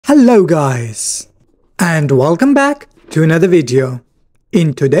Hello guys, and welcome back to another video.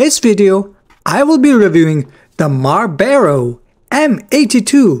 In today's video, I will be reviewing the Marbero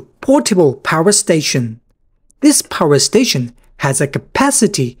M82 portable power station. This power station has a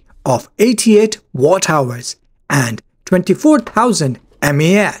capacity of 88 watt-hours and 24,000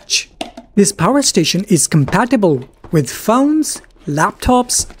 mAh. This power station is compatible with phones,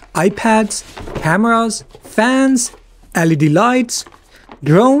 laptops, iPads, cameras, fans, LED lights,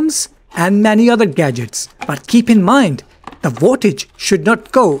 drones, and many other gadgets. But keep in mind, the voltage should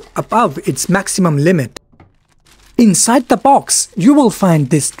not go above its maximum limit. Inside the box, you will find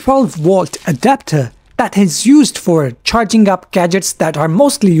this 12-volt adapter that is used for charging up gadgets that are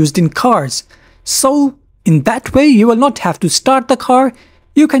mostly used in cars. So, in that way, you will not have to start the car,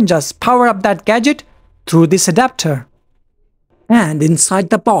 you can just power up that gadget through this adapter. And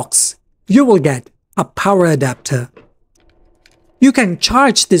inside the box, you will get a power adapter. You can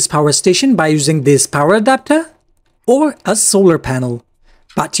charge this power station by using this power adapter or a solar panel,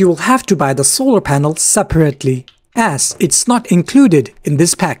 but you will have to buy the solar panel separately as it's not included in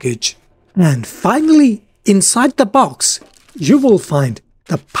this package. And finally, inside the box, you will find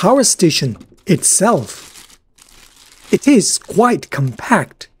the power station itself. It is quite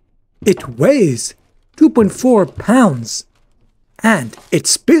compact. It weighs 2.4 pounds and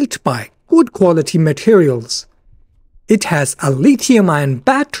it's built by good quality materials. It has a lithium-ion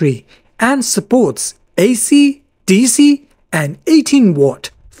battery and supports AC, DC, and 18-watt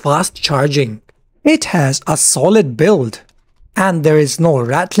fast charging. It has a solid build, and there is no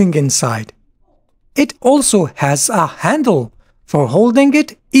rattling inside. It also has a handle for holding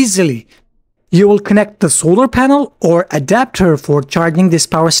it easily. You will connect the solar panel or adapter for charging this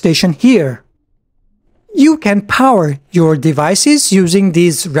power station here. You can power your devices using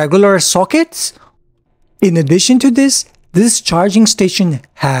these regular sockets. In addition to this, this charging station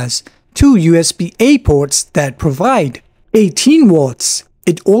has two USB-A ports that provide 18 watts.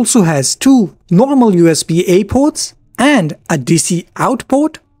 It also has two normal USB-A ports and a DC out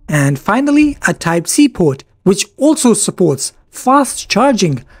port, and finally a Type-C port which also supports fast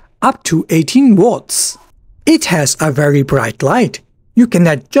charging up to 18 watts. It has a very bright light. You can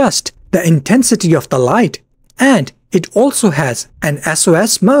adjust the intensity of the light, and it also has an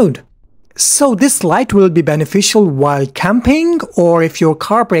SOS mode. So this light will be beneficial while camping or if your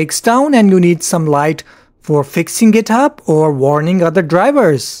car breaks down and you need some light for fixing it up or warning other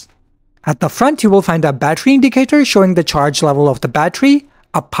drivers. At the front you will find a battery indicator showing the charge level of the battery,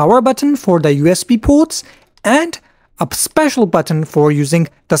 a power button for the USB ports, and a special button for using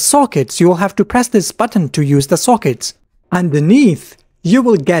the sockets. You will have to press this button to use the sockets. Underneath, you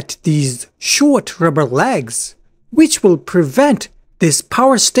will get these short rubber legs, which will prevent this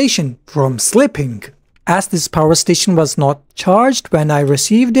power station from slipping. As this power station was not charged when I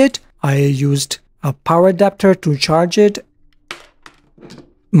received it, I used a power adapter to charge it.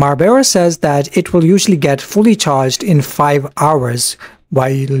 Marbero says that it will usually get fully charged in 5 hours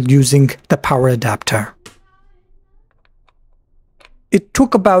while using the power adapter. It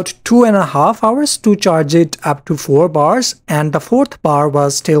took about 2.5 hours to charge it up to 4 bars, and the 4th bar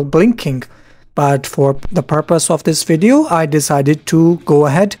was still blinking. But for the purpose of this video, I decided to go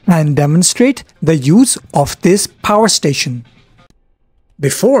ahead and demonstrate the use of this power station.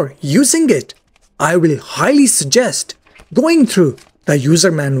 Before using it, I will highly suggest going through the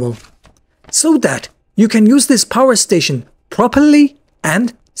user manual so that you can use this power station properly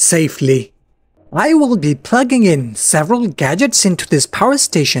and safely. I will be plugging in several gadgets into this power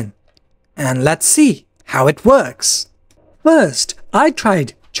station, and let's see how it works. First, I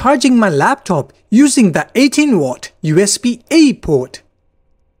tried charging my laptop using the 18-watt USB-A port.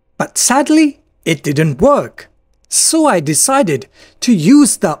 But sadly, it didn't work. So I decided to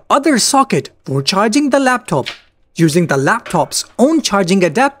use the other socket for charging the laptop using the laptop's own charging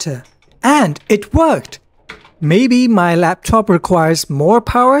adapter. And it worked. Maybe my laptop requires more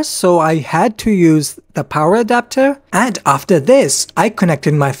power, so I had to use the power adapter. And after this, I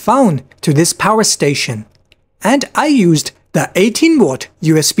connected my phone to this power station. And I used the 18-watt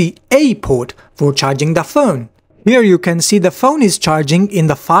USB-A port for charging the phone. Here you can see the phone is charging in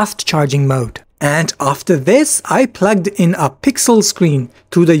the fast charging mode. And after this, I plugged in a pixel screen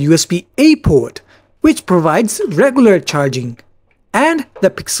through the USB-A port, which provides regular charging. And the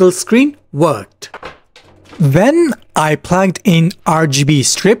pixel screen worked. Then I plugged in RGB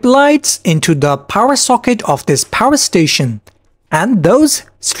strip lights into the power socket of this power station. And those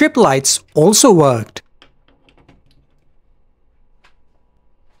strip lights also worked.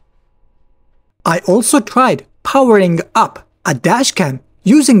 I also tried powering up a dashcam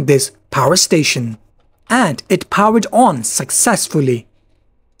using this power station, and it powered on successfully.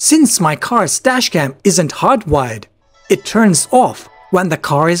 Since my car's dashcam isn't hardwired, it turns off when the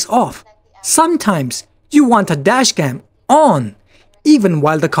car is off. Sometimes you want a dashcam on, even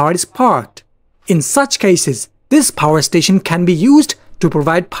while the car is parked. In such cases, this power station can be used to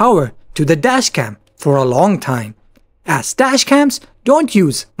provide power to the dashcam for a long time, as dashcams don't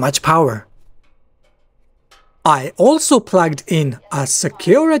use much power. I also plugged in a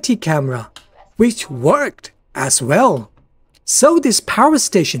security camera, which worked as well. So this power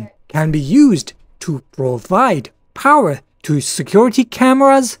station can be used to provide power to security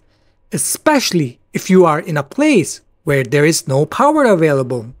cameras, especially if you are in a place where there is no power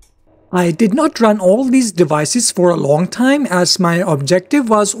available. I did not run all these devices for a long time, as my objective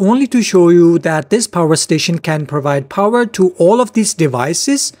was only to show you that this power station can provide power to all of these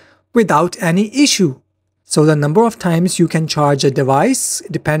devices without any issue. So the number of times you can charge a device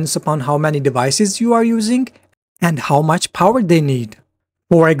depends upon how many devices you are using and how much power they need.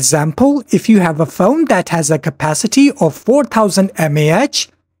 For example, if you have a phone that has a capacity of 4000 mAh,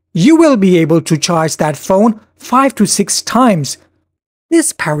 you will be able to charge that phone 5 to 6 times.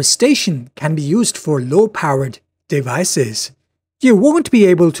 This power station can be used for low-powered devices. You won't be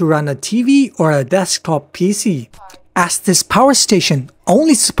able to run a TV or a desktop PC, as this power station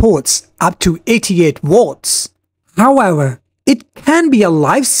only supports up to 88 watts. However, it can be a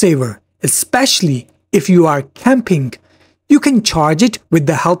lifesaver, especially if you are camping. You can charge it with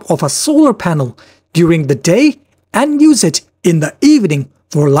the help of a solar panel during the day and use it in the evening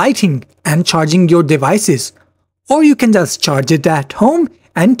for lighting and charging your devices. Or you can just charge it at home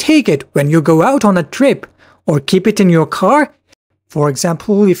and take it when you go out on a trip, or keep it in your car. For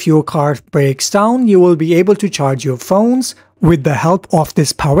example, if your car breaks down, you will be able to charge your phones with the help of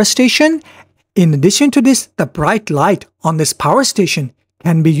this power station. In addition to this, the bright light on this power station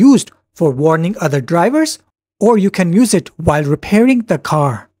can be used for warning other drivers, or you can use it while repairing the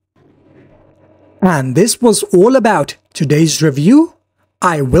car. And this was all about today's review.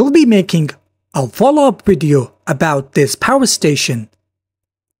 I will be making a follow-up video about this power station.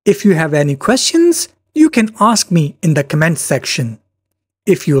 If you have any questions, you can ask me in the comment section.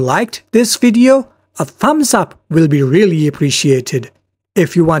 If you liked this video, a thumbs up will be really appreciated.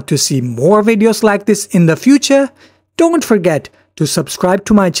 If you want to see more videos like this in the future, don't forget to subscribe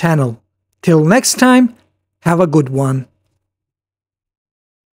to my channel. Till next time, have a good one.